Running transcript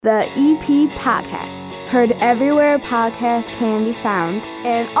The EP Podcast. Heard everywhere podcasts can be found,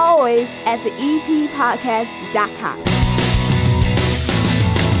 and always at theeppodcast.com.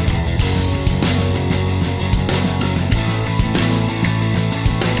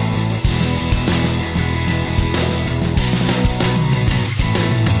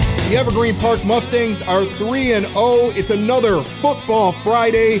 The Evergreen Park Mustangs are 3-0. It's another Football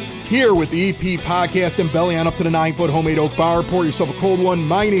Friday here with the EP Podcast and belly on up to the 9-foot homemade oak bar. Pour yourself a cold one.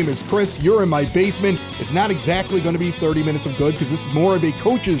 My name is Chris. You're in my basement. It's not exactly going to be 30 minutes of good because this is more of a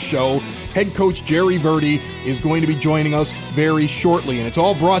coach's show. Head coach Jerry Verde is going to be joining us very shortly, and it's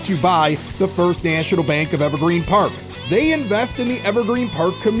all brought to you by the First National Bank of Evergreen Park. They invest in the Evergreen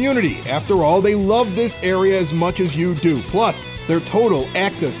Park community. After all, they love this area as much as you do. Plus, their Total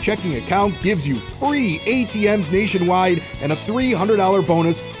Access checking account gives you free ATMs nationwide and a $300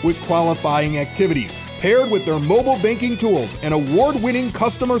 bonus with qualifying activities. Paired with their mobile banking tools and award-winning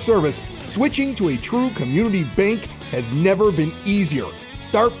customer service, switching to a true community bank has never been easier.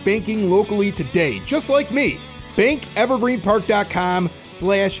 Start banking locally today, just like me.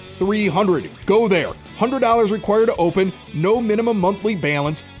 BankEvergreenPark.com/300. Go there. $100 required to open, no minimum monthly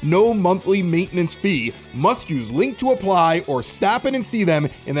balance, no monthly maintenance fee. Must use link to apply or stop in and see them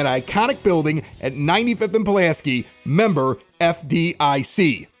in that iconic building at 95th and Pulaski, member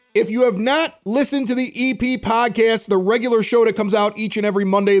FDIC. If you have not listened to the EP Podcast, the regular show that comes out each and every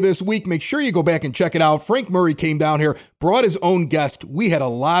Monday this week, make sure you go back and check it out. Frank Murray came down here, brought his own guest. We had a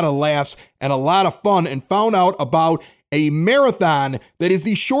lot of laughs and a lot of fun and found out about a marathon that is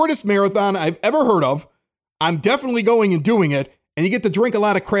the shortest marathon I've ever heard of. I'm definitely going and doing it, and you get to drink a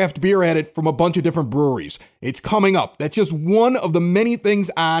lot of craft beer at it from a bunch of different breweries. It's coming up. That's just one of the many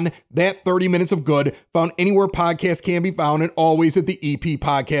things on that 30 Minutes of Good, found anywhere podcasts can be found and always at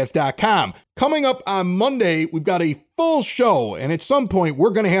theeppodcast.com. Coming up on Monday, we've got a full show, and at some point,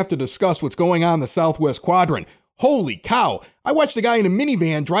 we're going to have to discuss what's going on in the Southwest Quadrant. Holy cow, I watched a guy in a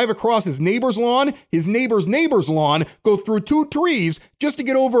minivan drive across his neighbor's lawn, his neighbor's lawn, go through 2 trees just to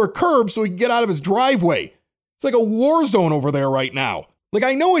get over a curb so he can get out of his driveway. It's like a war zone over there right now. Like,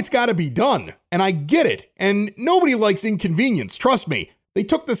 I know it's got to be done, and I get it, and nobody likes inconvenience, trust me. They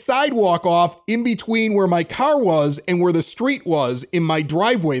took the sidewalk off in between where my car was and where the street was in my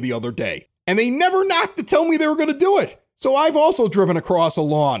driveway the other day, and they never knocked to tell me they were going to do it. So I've also driven across a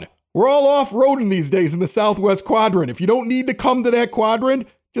lawn. We're all off-roading these days in the Southwest Quadrant. If you don't need to come to that quadrant,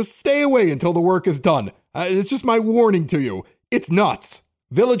 just stay away until the work is done. It's just my warning to you. It's nuts.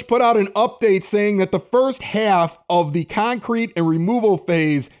 Village put out an update saying that the first half of the concrete and removal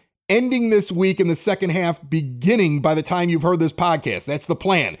phase ending this week and the second half beginning by the time you've heard this podcast. That's the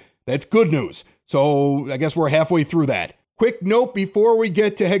plan. That's good news. So I guess we're halfway through that. Quick note before we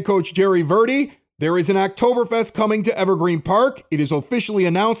get to head coach Jerry Verde. There is an Oktoberfest coming to Evergreen Park. It is officially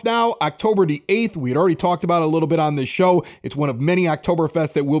announced now, October the 8th. We had already talked about it a little bit on this show. It's one of many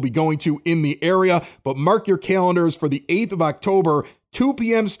Oktoberfests that we'll be going to in the area. But mark your calendars for the 8th of October. 2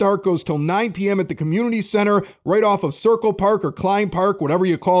 p.m. start, goes till 9 p.m. at the community center, right off of Circle Park or Klein Park, whatever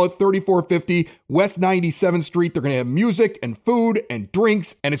you call it, 3450 West 97th Street. They're going to have music and food and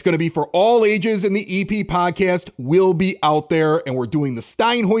drinks, and it's going to be for all ages, and the EP Podcast will be out there, and we're doing the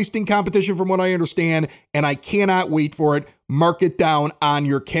Stein hoisting competition from what I understand, and I cannot wait for it. Mark it down on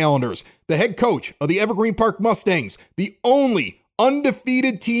your calendars. The head coach of the Evergreen Park Mustangs, the only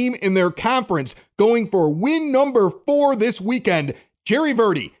undefeated team in their conference, going for win number 4 this weekend. Jerry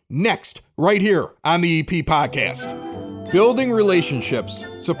Verde, next, right here on the EP Podcast. Building relationships,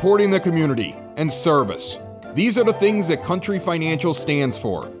 supporting the community, and service. These are the things that Country Financial stands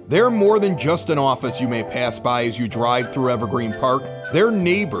for. They're more than just an office you may pass by as you drive through Evergreen Park. They're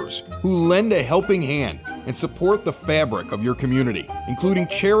neighbors who lend a helping hand and support the fabric of your community, including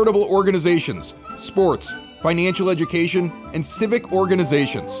charitable organizations, sports, financial education, and civic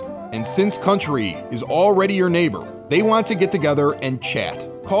organizations. And since Country is already your neighbor, they want to get together and chat.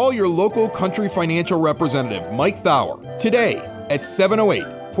 Call your local Country Financial representative, Mike Thauer, today at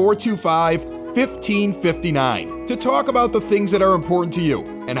 708-425-1559 to talk about the things that are important to you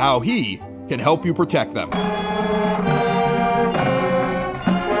and how he can help you protect them.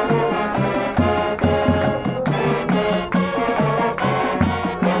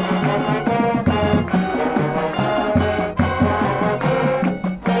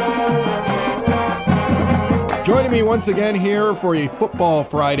 Joining me once again here for a Football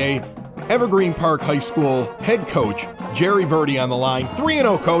Friday, Evergreen Park High School head coach Jerry Verde on the line.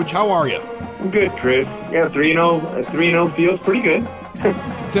 3-0, coach. How are you? I'm good, Chris. Yeah, 3-0. 3-0 feels pretty good.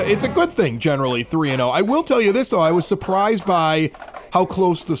 It's a good thing, generally, 3-0. I will tell you this, though. I was surprised by how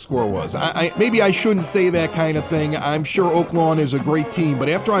close the score was. Maybe I shouldn't say that kind of thing. I'm sure Oak Lawn is a great team, but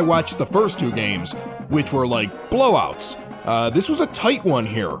after I watched the first two games, which were like blowouts, this was a tight one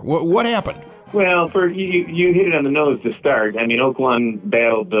here. What happened? Well, you hit it on the nose to start. I mean, Oak Lawn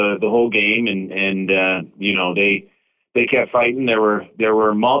battled the whole game, and they kept fighting. There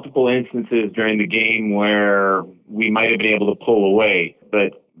were multiple instances during the game where we might have been able to pull away,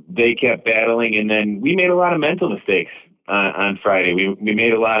 but they kept battling, and then we made a lot of mental mistakes on Friday. We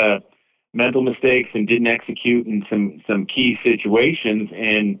made a lot of mental mistakes and didn't execute in some key situations,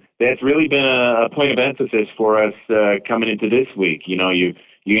 and that's really been a point of emphasis for us coming into this week.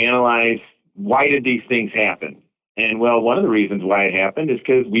 You analyze, why did these things happen? And well, one of the reasons why it happened is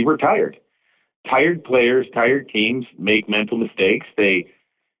because we were tired. Tired players, tired teams make mental mistakes. They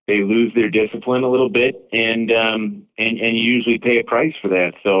lose their discipline a little bit, and you usually pay a price for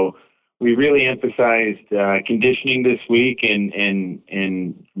that. So we really emphasized conditioning this week and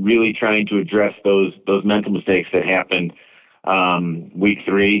really trying to address those mental mistakes that happened week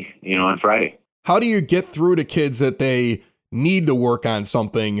 3, on Friday. How do you get through to kids that they need to work on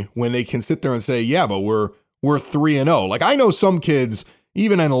something when they can sit there and say, yeah, but we're 3-0? Like, I know some kids,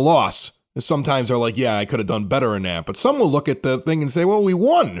 even in a loss, sometimes are like, yeah, I could have done better in that. But some will look at the thing and say, well, we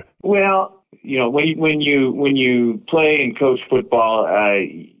won. Well, when you play and coach football,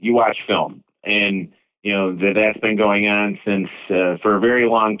 you watch film, and that's been going on since for a very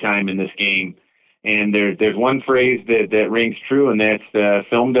long time in this game. And there's one phrase that rings true, and that's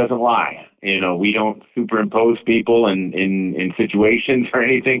film doesn't lie. We don't superimpose people in situations or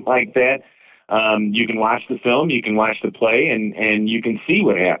anything like that. You can watch the film, you can watch the play, and you can see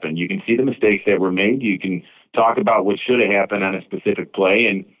what happened. You can see the mistakes that were made. You can talk about what should have happened on a specific play,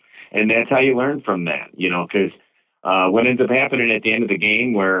 and that's how you learn from that, because what ends up happening at the end of the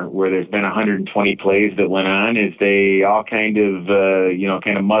game where there's been 120 plays that went on is they all kind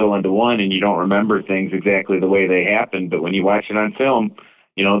of muddle into one, and you don't remember things exactly the way they happened. But when you watch it on film,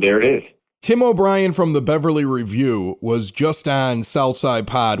 there it is. Tim O'Brien from the Beverly Review was just on Southside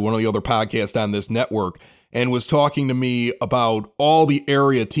Pod, one of the other podcasts on this network, and was talking to me about all the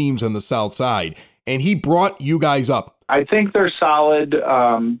area teams on the South Side. And he brought you guys up. I think they're solid,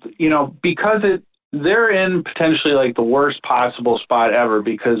 because they're in potentially like the worst possible spot ever,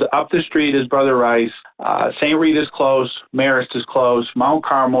 because up the street is Brother Rice, St. Rita's close, Marist is close, Mount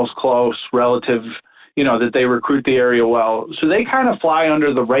Carmel's close relative, that they recruit the area well. So they kind of fly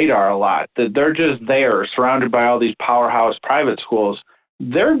under the radar a lot, that they're just there surrounded by all these powerhouse private schools.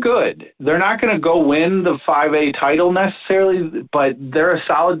 They're good. They're not going to go win the 5A title necessarily, but they're a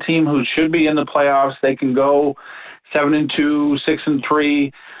solid team who should be in the playoffs. They can go 7-2,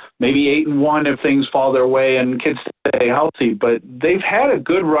 6-3, maybe 8-1 if things fall their way and kids stay healthy. But they've had a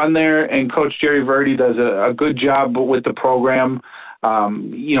good run there, and Coach Jerry Verde does a good job with the program.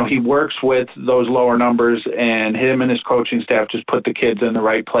 He works with those lower numbers, and him and his coaching staff just put the kids in the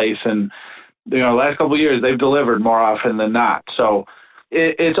right place. And, the last couple of years, they've delivered more often than not. So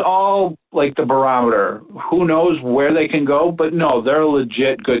it's all like the barometer. Who knows where they can go? But no, they're a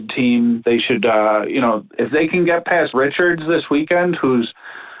legit good team. They should, if they can get past Richards this weekend, who's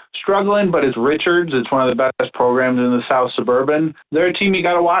struggling, but it's Richards. It's one of the best programs in the South Suburban. They're a team you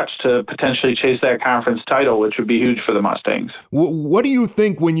got to watch to potentially chase that conference title, which would be huge for the Mustangs. What do you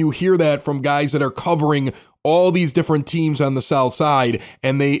think when you hear that from guys that are covering all these different teams on the South Side,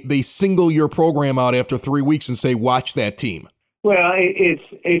 and they single your program out after 3 weeks and say, watch that team? Well,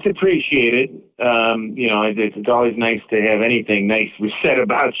 it's appreciated. It's always nice to have anything nice said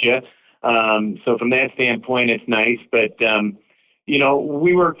about you. So from that standpoint, it's nice, but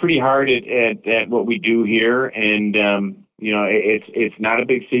we work pretty hard at what we do here, and it's not a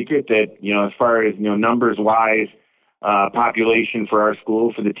big secret that as far as numbers wise, population for our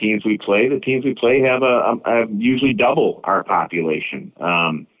school, for the teams we play have usually double our population.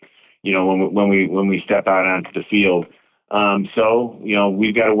 When we step out onto the field, so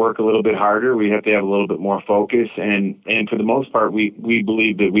we've got to work a little bit harder. We have to have a little bit more focus, and for the most part, we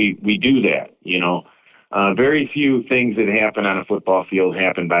believe that we do that. Very few things that happen on a football field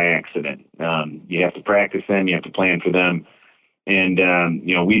happen by accident. You have to practice them. You have to plan for them. And,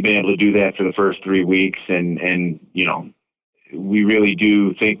 we've been able to do that for the first 3 weeks. And we really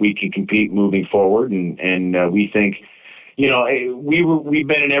do think we can compete moving forward. And we think, we've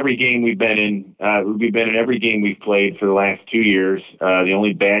been in every game we've been in. We've been in every game we've played for the last 2 years. The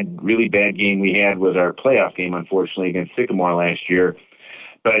only really bad game we had was our playoff game, unfortunately, against Sycamore last year.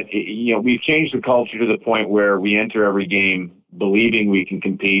 But, we've changed the culture to the point where we enter every game believing we can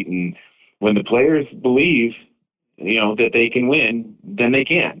compete. And when the players believe, that they can win, then they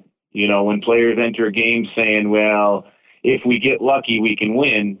can. When players enter a game saying, well, if we get lucky, we can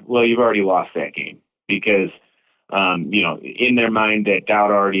win. Well, you've already lost that game because, in their mind that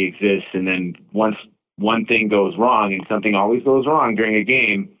doubt already exists. And then once one thing goes wrong, and something always goes wrong during a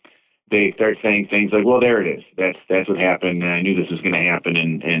game, they start saying things like, well, there it is. That's what happened. And I knew this was going to happen.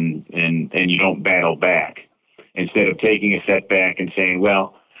 And you don't battle back instead of taking a setback and saying,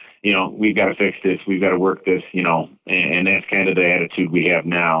 well, we've got to fix this. We've got to work this, and that's kind of the attitude we have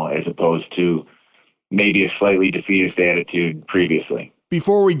now as opposed to maybe a slightly defeatist attitude previously.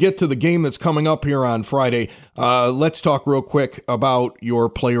 Before we get to the game that's coming up here on Friday, let's talk real quick about your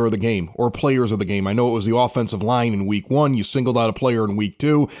player of the game or players of the game. I know it was the offensive line in week 1. You singled out a player in week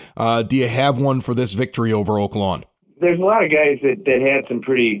 2. Do you have one for this victory over Oak Lawn? There's a lot of guys that had some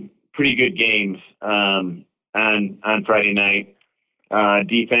pretty good games on Friday night.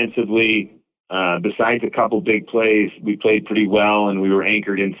 Defensively, besides a couple big plays, we played pretty well, and we were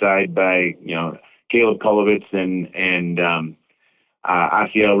anchored inside by Caleb Kulovitz and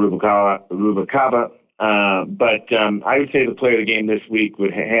Asiel Rubacaba. But I would say the player of the game this week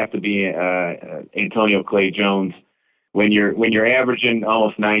would have to be Antonio Clay Jones. When you're averaging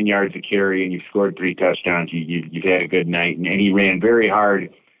almost 9 yards a carry and you've scored 3 touchdowns, you've had a good night. And he ran very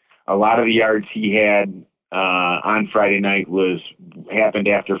hard. A lot of the yards he had on Friday night happened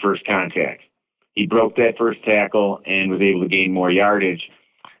after first contact. He broke that first tackle and was able to gain more yardage.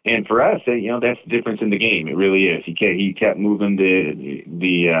 And for us, that's the difference in the game. It really is. He kept moving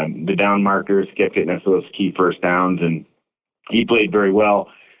the down markers, kept getting us those key first downs, and he played very well.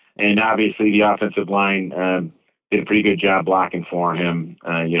 And obviously, the offensive line did a pretty good job blocking for him.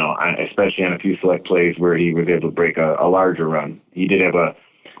 Especially on a few select plays where he was able to break a larger run. He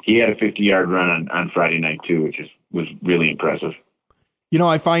had a 50-yard run on Friday night too, which was really impressive.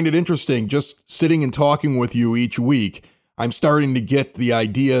 I find it interesting just sitting and talking with you each week. I'm starting to get the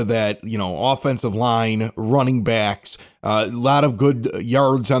idea that, offensive line, running backs, a lot of good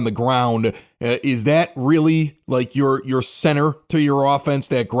yards on the ground. Is that really like your center to your offense,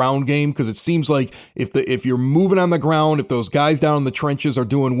 that ground game? Because it seems like if you're moving on the ground, if those guys down in the trenches are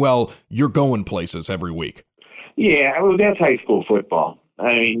doing well, you're going places every week. Yeah, well, that's high school football.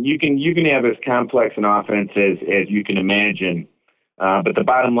 I mean, you can have as complex an offense as you can imagine. But the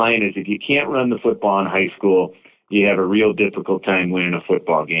bottom line is if you can't run the football in high school, you have a real difficult time winning a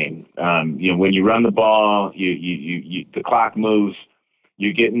football game. When you run the ball, the clock moves,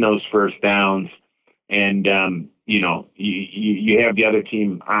 you're getting those first downs, and you have the other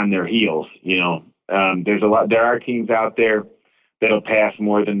team on their heels. There are teams out there that'll pass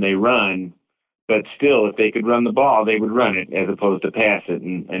more than they run, but still, if they could run the ball, they would run it as opposed to pass it,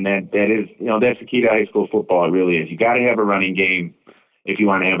 and that is that's the key to high school football. It really is. You got to have a running game if you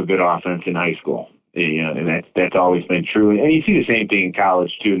want to have a good offense in high school. And that's always been true. And you see the same thing in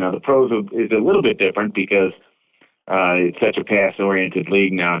college, too. Now, the pros is a little bit different because it's such a pass-oriented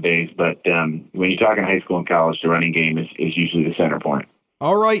league nowadays. But when you're talking high school and college, the running game is usually the center point.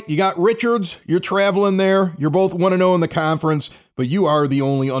 All right, you got Richards. You're traveling there. You're both 1-0 in the conference, but you are the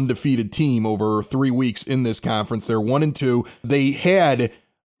only undefeated team over 3 weeks in this conference. They're 1-2. They had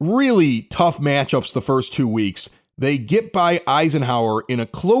really tough matchups the first 2 weeks. They get by Eisenhower in a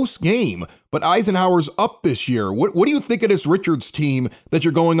close game, but Eisenhower's up this year. What do you think of this Richards team that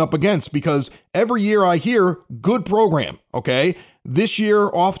you're going up against? Because every year I hear, good program, okay? This year,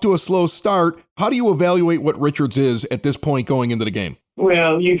 off to a slow start. How do you evaluate what Richards is at this point going into the game?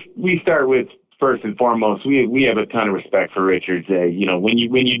 Well, we start with, first and foremost, we have a ton of respect for Richards. When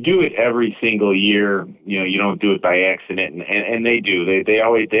you do it every single year, you don't do it by accident, and they do. They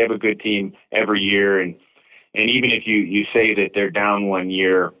have a good team every year, and even if you say that they're down 1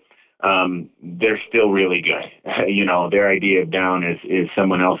 year, they're still really good. Their idea of down is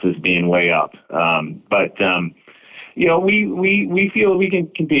someone else's being way up. But we feel we can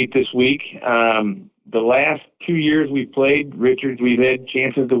compete this week. The last 2 years we've played Richards, we've had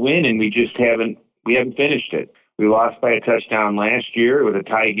chances to win, and we just haven't finished it. We lost by a touchdown last year. It was a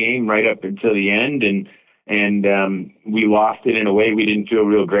tie game right up until the end, and we lost it in a way we didn't feel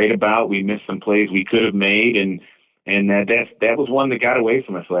real great about. We missed some plays we could have made, and that was one that got away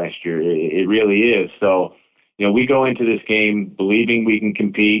from us last year. It really is. So, we go into this game believing we can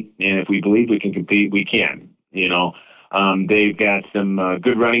compete, and if we believe we can compete, we can. They've got some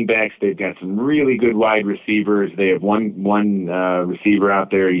good running backs. They've got some really good wide receivers. They have one receiver out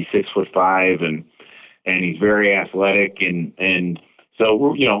there. He's 6'5", and he's very athletic, and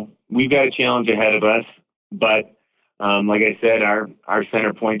so we've got a challenge ahead of us. But like I said, our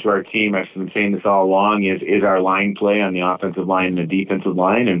center point to our team, I've been saying this all along, is our line play on the offensive line and the defensive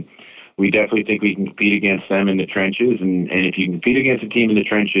line. And we definitely think we can compete against them in the trenches. And if you compete against a team in the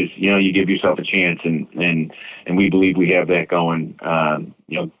trenches, you give yourself a chance. And we believe we have that going,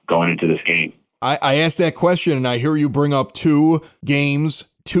 going into this game. I asked that question, and I hear you bring up 2 games,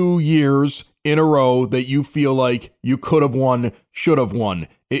 2 years in a row that you feel like you could have won, should have won.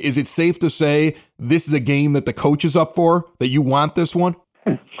 Is it safe to say this is a game that the coach is up for, that you want this one?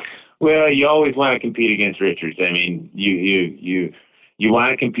 Well, you always want to compete against Richards. I mean, you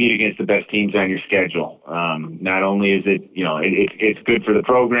want to compete against the best teams on your schedule. Not only is it, it's good for the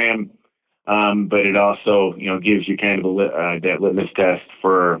program, but it also, gives you kind of that litmus test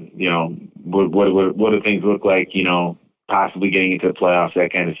for, what do things look like, possibly getting into the playoffs,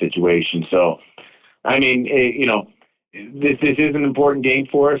 that kind of situation. So, I mean, this is an important game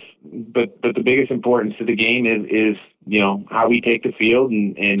for us, but the biggest importance to the game is how we take the field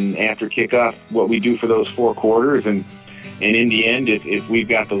and after kickoff, what we do for those 4 quarters. And in the end, if we've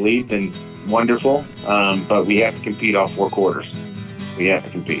got the lead, then wonderful. But we have to compete all 4 quarters. We have to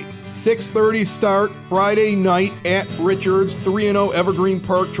compete. 6:30 start Friday night at Richards. 3-0 Evergreen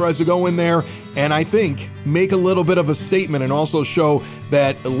Park tries to go in there and I think make a little bit of a statement and also show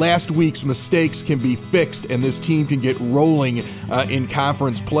that last week's mistakes can be fixed and this team can get rolling in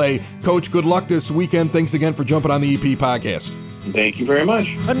conference play. Coach, good luck this weekend. Thanks again for jumping on the EP podcast. Thank you very much.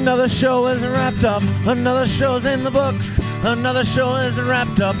 Another show is wrapped up. Another show's in the books. Another show is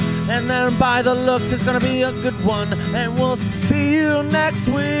wrapped up. And then by the looks, it's going to be a good one. And we'll see you next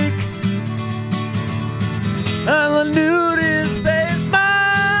week. And the nudist basement.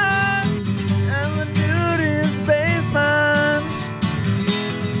 And the nudist basement.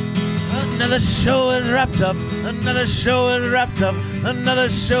 Another show is wrapped up. Another show is wrapped up. Another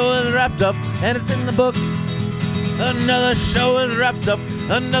show is wrapped up. And it's in the books. Another show is wrapped up.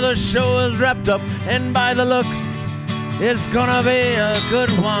 Another show is wrapped up. And by the looks, it's gonna be a good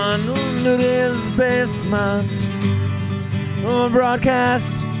one. Nudist basement.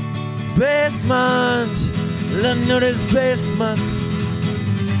 Broadcast basement. The nudist basement.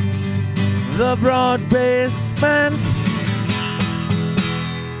 The broad basement.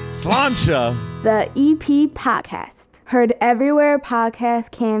 Slancha. The EP podcast. Heard everywhere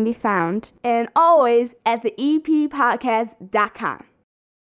podcasts can be found, and always at the eppodcast.com.